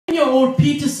10-year-old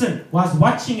Peterson was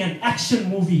watching an action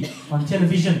movie on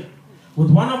television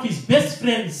with one of his best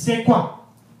friends, Sekwa.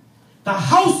 The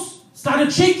house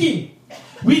started shaking.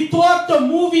 We thought the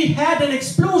movie had an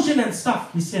explosion and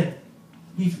stuff, he said.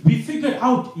 We figured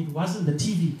out it wasn't the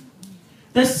TV.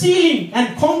 The ceiling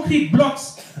and concrete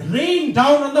blocks rained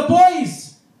down on the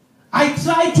boys. I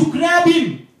tried to grab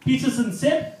him, Peterson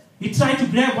said. He tried to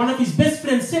grab one of his best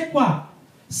friends, Sekwa.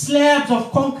 Slabs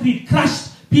of concrete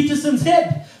crushed Peterson's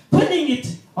head, pinning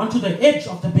it onto the edge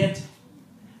of the bed.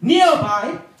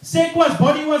 Nearby, Sekwa's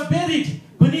body was buried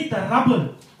beneath the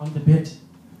rubble on the bed.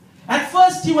 At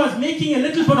first, he was making a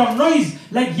little bit of noise,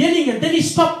 like yelling, and then he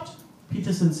stopped,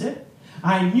 Peterson said.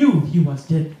 I knew he was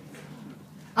dead.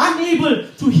 Unable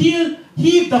to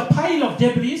heave the pile of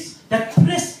debris that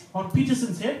pressed on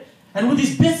Peterson's head, and with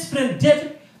his best friend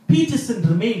dead, Peterson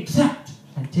remained trapped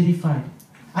and terrified.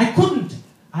 I couldn't.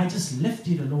 I just left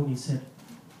it alone, he said.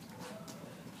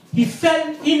 He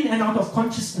fell in and out of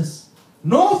consciousness.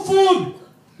 No food,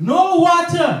 no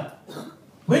water.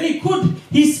 When he could,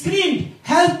 he screamed,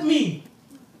 help me.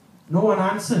 No one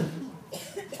answered.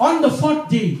 On the 4th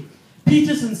day,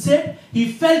 Peterson said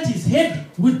he felt his head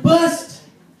would burst.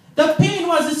 The pain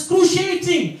was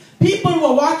excruciating. People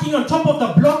were walking on top of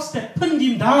the blocks that pinned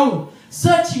him down,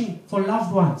 searching for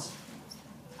loved ones.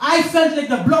 I felt like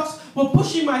the blocks were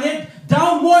pushing my head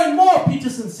down more and more,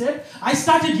 Peterson said. I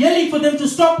started yelling for them to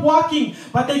stop walking,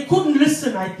 but they couldn't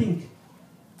listen, I think.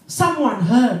 Someone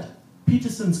heard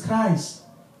Peterson's cries.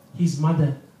 His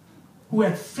mother, who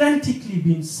had frantically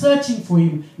been searching for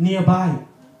him nearby.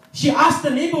 She asked the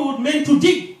neighborhood men to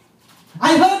dig.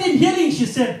 I heard him yelling, she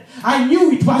said. I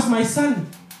knew it was my son.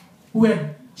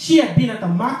 She had been at the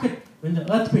market when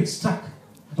the earthquake struck.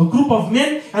 A group of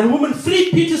men and women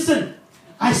freed Peterson.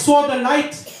 I saw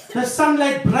the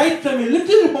sunlight bright from a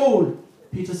little hole,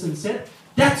 Peterson said.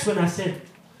 That's when I said,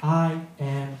 I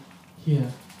am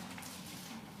here.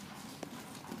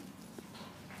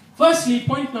 Firstly,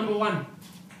 point number 1.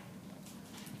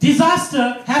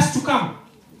 Disaster has to come.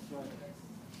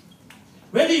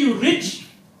 Whether you're rich,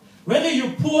 whether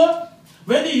you're poor,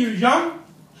 whether you're young,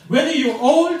 whether you're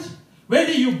old,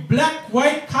 whether you're black,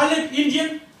 white, colored,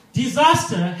 Indian,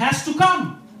 disaster has to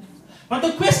come. But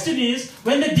the question is,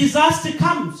 when the disaster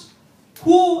comes,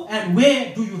 who and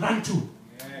where do you run to?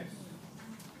 Yes.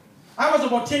 I was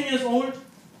about 10 years old.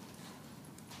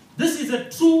 This is a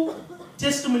true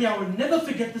testimony. I will never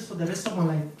forget this for the rest of my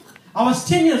life. I was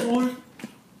 10 years old.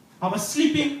 I was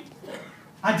sleeping.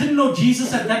 I didn't know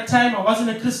Jesus at that time. I wasn't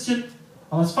a Christian.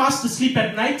 I was fast asleep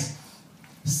at night.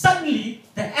 Suddenly,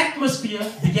 the atmosphere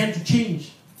began to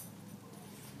change.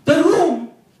 The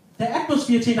room, the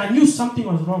atmosphere changed. I knew something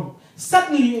was wrong.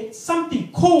 Suddenly,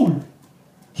 something cold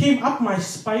came up my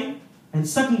spine and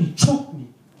suddenly choked me.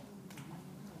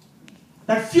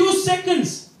 That few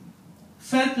seconds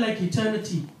felt like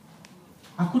eternity.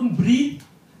 I couldn't breathe.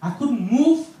 I couldn't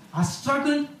move. I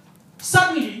struggled.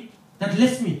 Suddenly, that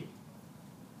left me.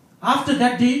 After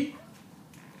that day,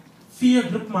 fear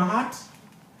gripped my heart.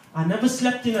 I never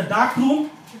slept in a dark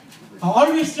room. I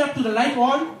always slept with the light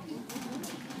on.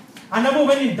 I never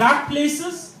went in dark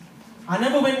places. I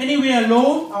never went anywhere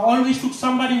alone. I always took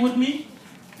somebody with me.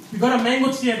 We got a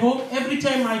mango tree at home. Every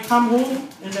time I come home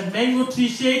and the mango tree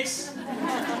shakes,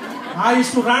 I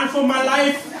used to run for my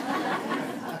life.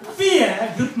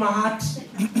 Fear gripped my heart.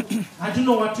 I didn't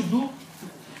know what to do.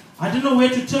 I didn't know where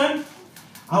to turn.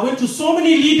 I went to so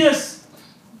many leaders.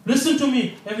 Listen to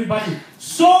me, everybody.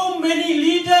 So many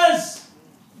leaders.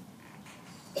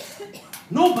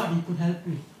 Nobody could help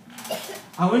me.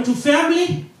 I went to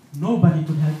family. Nobody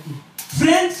could help me.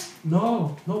 Friends?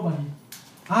 No, nobody.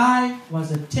 I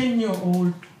was a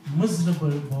 10-year-old miserable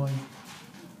boy.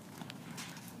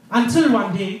 Until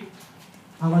one day,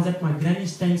 I was at my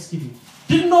granny's Thanksgiving.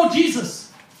 Didn't know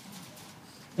Jesus.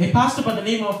 A pastor by the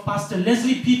name of Pastor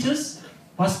Leslie Peters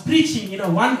was preaching in a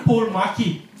one-pole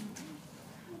marquee.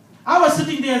 I was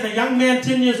sitting there as a young man,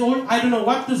 10 years old. I don't know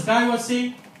what this guy was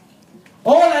saying.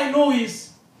 All I know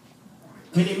is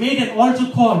when he made an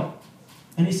altar call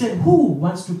and he said, who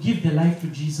wants to give their life to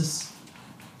Jesus?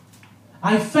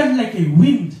 I felt like a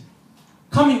wind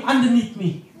coming underneath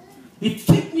me. It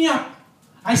picked me up.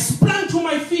 I sprang to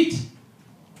my feet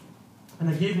and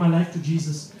I gave my life to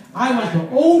Jesus. I was the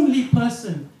only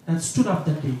person that stood up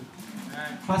that day.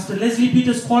 Pastor Leslie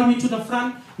Peters called me to the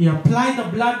front. He applied the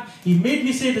blood. He made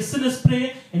me say the sinner's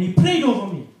prayer and he prayed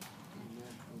over me.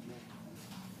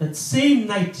 That same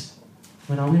night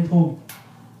when I went home,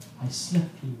 I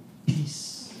slept in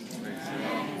peace.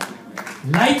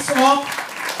 Lights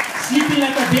off, sleeping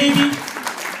like a baby,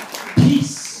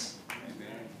 peace.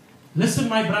 Listen,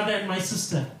 my brother and my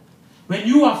sister. when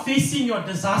you are facing your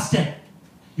disaster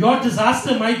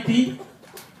might be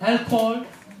alcohol,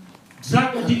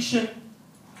 drug addiction,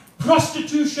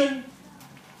 prostitution,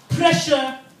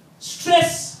 pressure,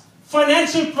 stress,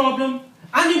 financial problem,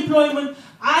 unemployment.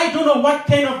 I don't know what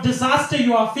kind of disaster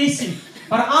you are facing,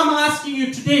 but I'm asking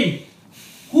you today,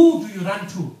 who do you run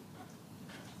to?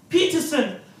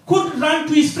 Peterson couldn't run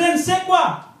to his friend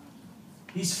Sekwa.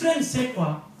 His friend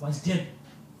Sekwa was dead.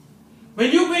 When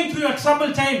you're going through your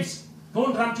troubled times,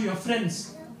 don't run to your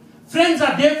friends. Friends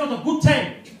are there for the good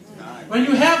time. When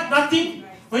you have nothing,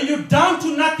 when you're down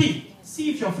to nothing,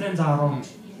 see if your friends are around.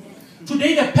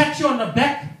 Today they pat you on the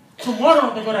back.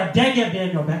 Tomorrow they got a dagger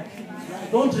behind your back.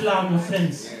 Don't rely on your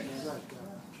friends.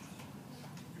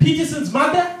 Peterson's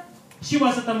mother, she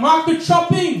was at the market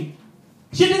shopping.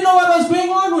 She didn't know what was going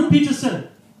on with Peterson.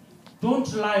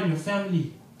 Don't rely on your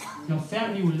family. Your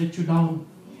family will let you down.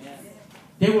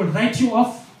 They will write you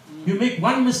off. You make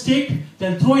one mistake,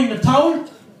 they'll throw in the towel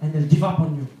and they'll give up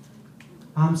on you.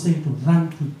 I'm saying to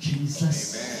run to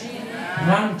Jesus. Amen.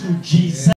 Run to Jesus.